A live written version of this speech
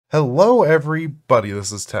Hello everybody,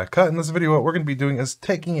 this is TechHut. In this video what we're going to be doing is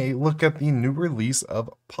taking a look at the new release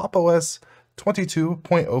of PopOS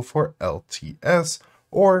 22.04 for LTS,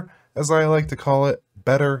 or as I like to call it,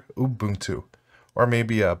 Better Ubuntu, or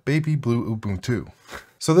maybe a Baby Blue Ubuntu.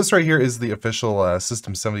 So this right here is the official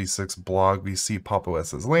System76 blog. We see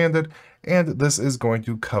PopOS has landed, and this is going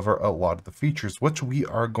to cover a lot of the features, which we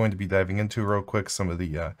are going to be diving into real quick, some of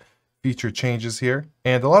the feature changes here.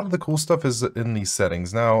 And a lot of the cool stuff is in these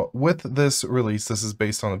settings. Now, with this release, this is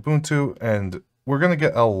based on Ubuntu, and we're going to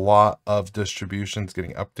get a lot of distributions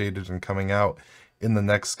getting updated and coming out in the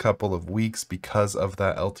next couple of weeks because of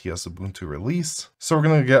that LTS Ubuntu release. So we're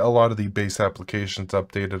going to get a lot of the base applications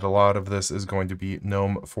updated. A lot of this is going to be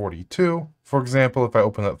GNOME 42. For example, if I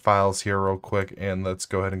open up files here real quick and let's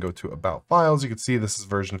go ahead and go to About Files, you can see this is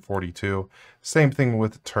version 42. Same thing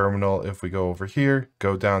with Terminal. If we go over here,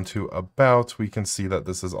 go down to About, we can see that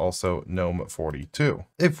this is also GNOME 42.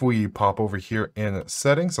 If we pop over here in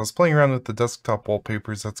Settings, I was playing around with the desktop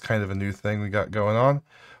wallpapers. That's kind of a new thing we got going on.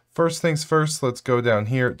 First things first, let's go down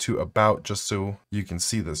here to About just so you can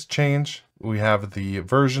see this change. We have the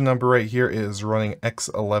version number right here. It is running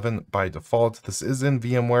X11 by default. This is in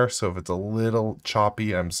VMware, so if it's a little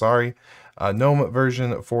choppy, I'm sorry. GNOME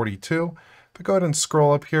version 42. But go ahead and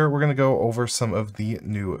scroll up here. We're going to go over some of the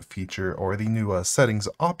new feature or the new settings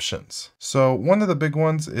options. So one of the big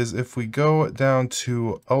ones is if we go down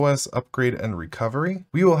to OS upgrade and recovery,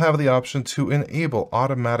 we will have the option to enable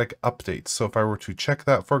automatic updates. So if I were to check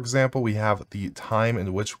that, for example, we have the time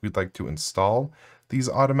in which we'd like to install these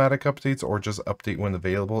automatic updates or just update when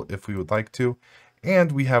available if we would like to.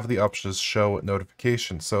 And we have the option to show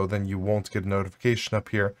notifications. So then you won't get a notification up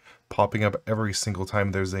here popping up every single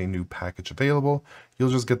time there's a new package available.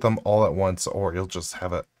 You'll just get them all at once, or you'll just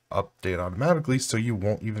have it update automatically so you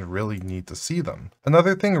won't even really need to see them.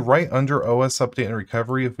 Another thing right under OS update and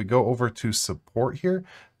recovery, if we go over to support here,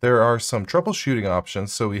 there are some troubleshooting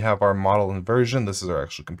options. So we have our model and version. This is our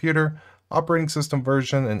actual computer. Operating system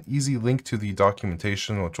version, an easy link to the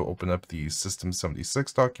documentation, which will open up the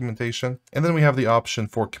System76 documentation. And then we have the option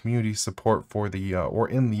for community support for the, or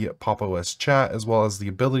in the PopOS chat, as well as the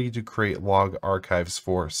ability to create log archives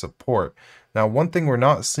for support. Now, one thing we're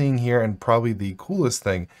not seeing here, and probably the coolest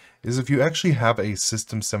thing, is if you actually have a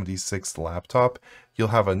System76 laptop, you'll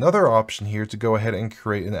have another option here to go ahead and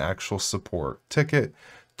create an actual support ticket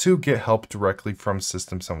to get help directly from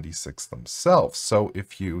System76 themselves. So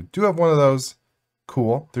if you do have one of those,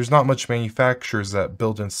 cool. There's not much manufacturers that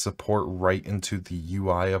build in support right into the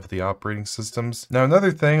UI of the operating systems. Now another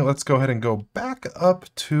thing, let's go ahead and go back up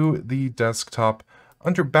to the desktop.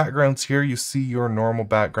 Under backgrounds here, you see your normal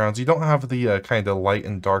backgrounds. You don't have the kind of light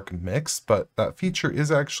and dark mix, but that feature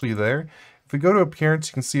is actually there. If we go to appearance,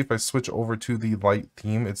 you can see if I switch over to the light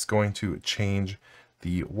theme, it's going to change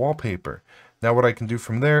the wallpaper. Now what I can do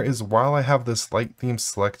from there is while I have this light theme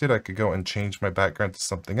selected, I could go and change my background to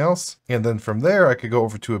something else. And then from there, I could go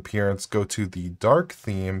over to appearance, go to the dark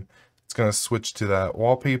theme. It's going to switch to that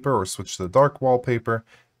wallpaper or switch to the dark wallpaper.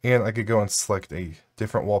 And I could go and select a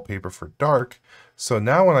different wallpaper for dark. So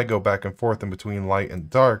now when I go back and forth in between light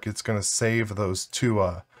and dark, it's going to save those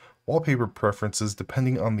two wallpaper preferences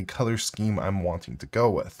depending on the color scheme I'm wanting to go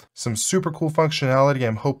with. Some super cool functionality.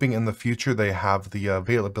 I'm hoping in the future they have the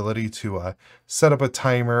availability to set up a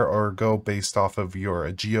timer or go based off of your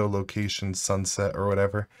geolocation, sunset, or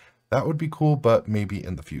whatever. That would be cool, but maybe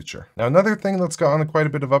in the future. Now, another thing that's gotten quite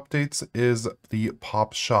a bit of updates is the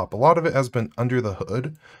Pop Shop. A lot of it has been under the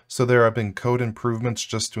hood, so there have been code improvements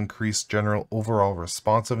just to increase general overall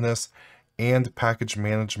responsiveness and package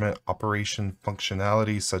management operation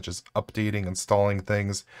functionality, such as updating, installing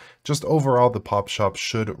things. Just overall, the Pop Shop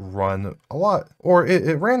should run a lot, or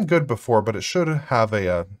it ran good before, but it should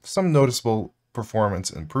have some noticeable performance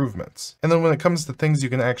improvements. And then when it comes to things you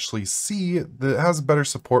can actually see, it has better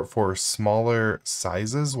support for smaller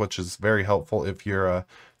sizes, which is very helpful if you're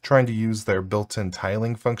trying to use their built-in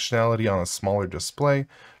tiling functionality on a smaller display.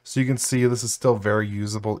 So you can see this is still very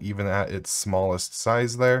usable even at its smallest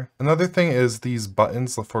size there. Another thing is these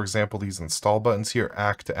buttons, for example, these install buttons here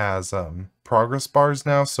act as progress bars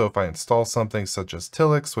now. So if I install something such as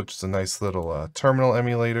Tilix, which is a nice little terminal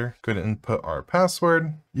emulator, go to input our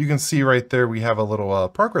password. You can see right there we have a little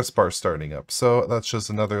progress bar starting up. So that's just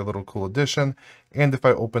another little cool addition. And if I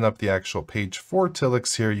open up the actual page for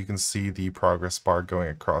Tilix here, you can see the progress bar going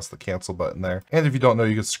across the cancel button there. And if you don't know,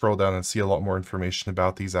 you can scroll down and see a lot more information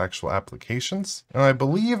about these actual applications. And I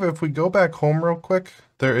believe if we go back home real quick,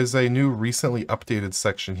 there is a new recently updated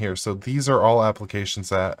section here. So these are all applications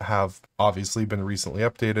that have obviously been recently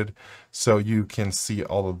updated. So you can see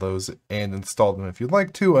all of those and install them if you'd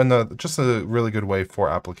like to, and just a really good way for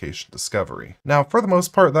application discovery. Now, for the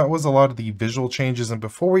most part, that was a lot of the visual changes. And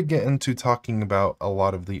before we get into talking about a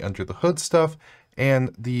lot of the under the hood stuff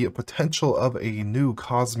and the potential of a new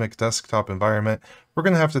cosmic desktop environment, we're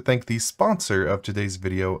going to have to thank the sponsor of today's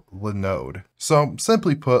video, Linode. So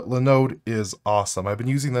simply put, Linode is awesome. I've been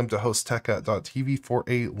using them to host TechHut.tv for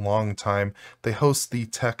a long time. They host the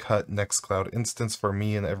TechHut Nextcloud instance for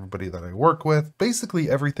me and everybody that I work with. Basically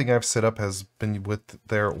everything I've set up has been with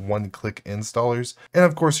their one-click installers. And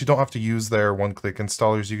of course, you don't have to use their one-click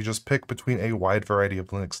installers. You can just pick between a wide variety of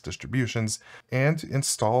Linux distributions and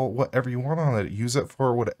install whatever you want on it. Use it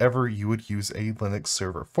for whatever you would use a Linux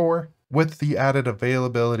server for, with the added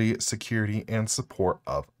availability, security, and support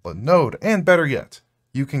of Linode. And better yet,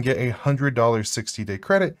 you can get a $100 60-day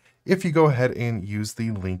credit if you go ahead and use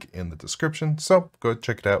the link in the description. So go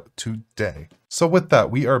check it out today. So with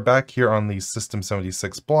that, we are back here on the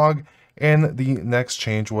System76 blog, and the next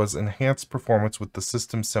change was enhanced performance with the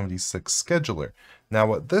System76 scheduler. Now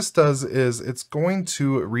what this does is it's going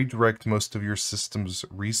to redirect most of your system's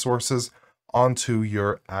resources onto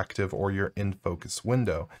your active or your in focus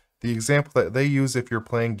window. The example that they use, if you're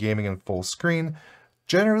playing gaming in full screen,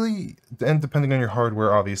 generally, and depending on your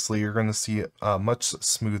hardware, obviously, you're going to see a much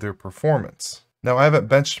smoother performance. Now, I haven't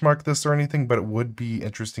benchmarked this or anything, but it would be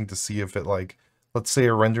interesting to see if it, like, let's say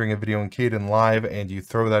you're rendering a video in Kdenlive and you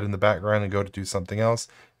throw that in the background and go to do something else,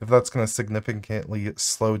 if that's going to significantly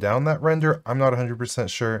slow down that render. I'm not 100%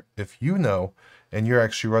 sure. If you know, and you're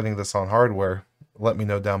actually running this on hardware, let me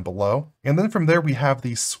know down below. And then from there, we have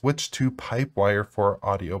the switch to Pipewire for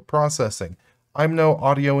audio processing. I'm no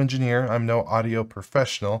audio engineer, I'm no audio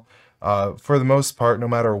professional. For the most part, no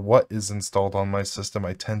matter what is installed on my system,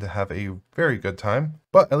 I tend to have a very good time.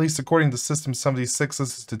 But at least according to System76,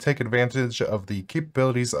 this is to take advantage of the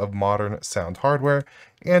capabilities of modern sound hardware.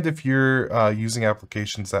 And if you're using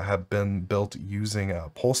applications that have been built using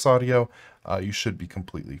Pulse Audio, you should be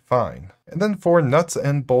completely fine. And then for nuts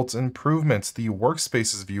and bolts improvements, the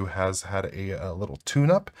Workspaces view has had a little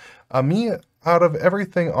tune-up. Out of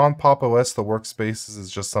everything on Pop! OS, the Workspaces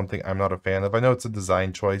is just something I'm not a fan of. I know it's a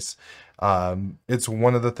design choice. It's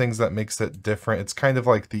one of the things that makes it different. It's kind of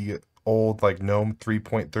like the old GNOME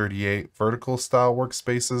 3.38 vertical style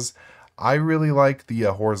Workspaces. I really like the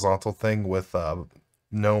horizontal thing with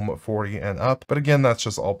GNOME 40 and up. But again, that's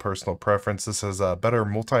just all personal preference. This has better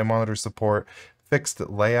multi-monitor support, fixed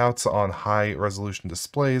layouts on high resolution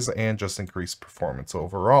displays, and just increased performance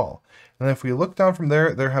overall. And if we look down from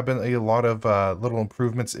there, there have been a lot of little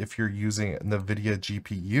improvements if you're using NVIDIA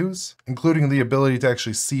GPUs, including the ability to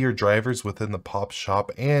actually see your drivers within the Pop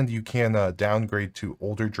shop, and you can downgrade to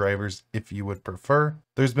older drivers if you would prefer.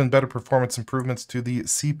 There's been better performance improvements to the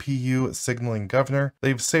CPU signaling governor.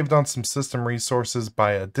 They've saved on some system resources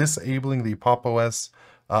by disabling the Pop! OS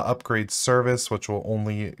upgrade service, which will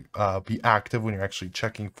only be active when you're actually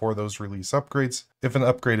checking for those release upgrades. If an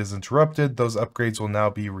upgrade is interrupted, those upgrades will now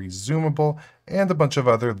be resumable, and a bunch of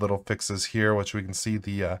other little fixes here, which we can see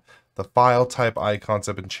the file type icons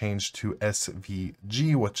have been changed to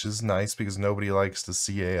SVG, which is nice because nobody likes to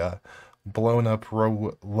see a blown up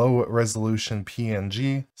low resolution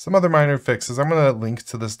PNG. Some other minor fixes. I'm going to link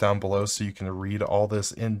to this down below so you can read all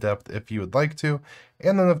this in depth if you would like to.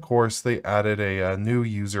 And then of course they added a new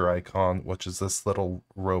user icon, which is this little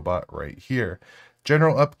robot right here.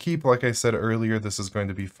 General upkeep, like I said earlier, this is going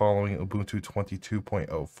to be following Ubuntu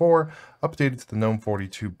 22.04, updated to the GNOME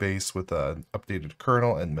 42 base with an updated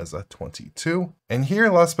kernel and Mesa 22. And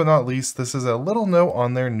here, last but not least, this is a little note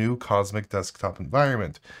on their new Cosmic desktop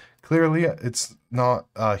environment. Clearly, it's not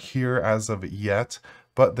here as of yet,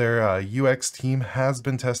 but their UX team has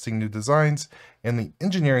been testing new designs, and the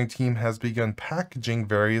engineering team has begun packaging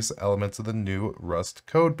various elements of the new Rust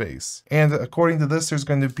codebase. And according to this, there's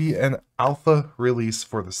going to be an alpha release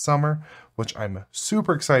for the summer, which I'm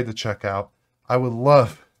super excited to check out. I would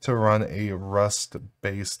love to run a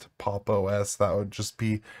Rust-based Pop! OS. That would just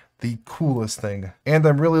be the coolest thing. And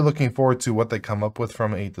I'm really looking forward to what they come up with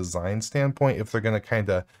from a design standpoint, if they're going to kind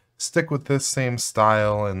of stick with this same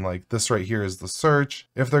style, and like this right here is the search.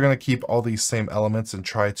 If they're going to keep all these same elements and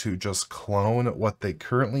try to just clone what they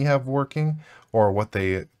currently have working, or what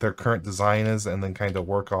their current design is, and then kind of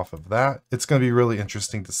work off of that, it's going to be really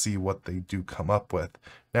interesting to see what they do come up with.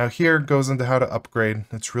 Now here goes into how to upgrade.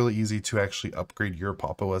 It's really easy to actually upgrade your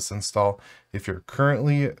Pop! OS install. If you're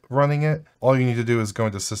currently running it, all you need to do is go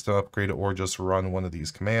into System Upgrade or just run one of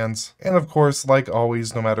these commands. And of course, like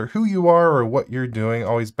always, no matter who you are or what you're doing,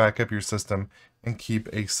 always back up your system and keep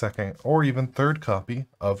a second or even third copy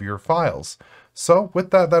of your files. So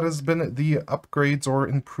with that, that has been the upgrades or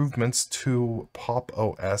improvements to Pop!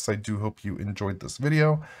 OS. I do hope you enjoyed this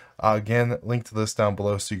video. Again, link to this down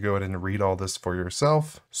below so you go ahead and read all this for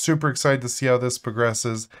yourself. Super excited to see how this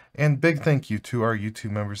progresses. And big thank you to our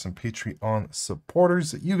YouTube members and Patreon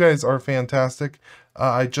supporters. You guys are fantastic.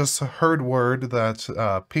 I just heard word that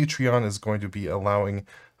Patreon is going to be allowing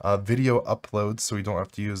video uploads, so we don't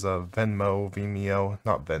have to use Vimeo,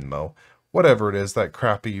 not Venmo, whatever it is, that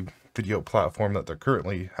crappy video platform that they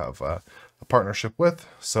currently have a partnership with.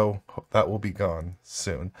 So that will be gone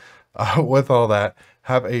soon. With all that,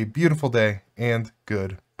 have a beautiful day and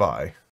goodbye.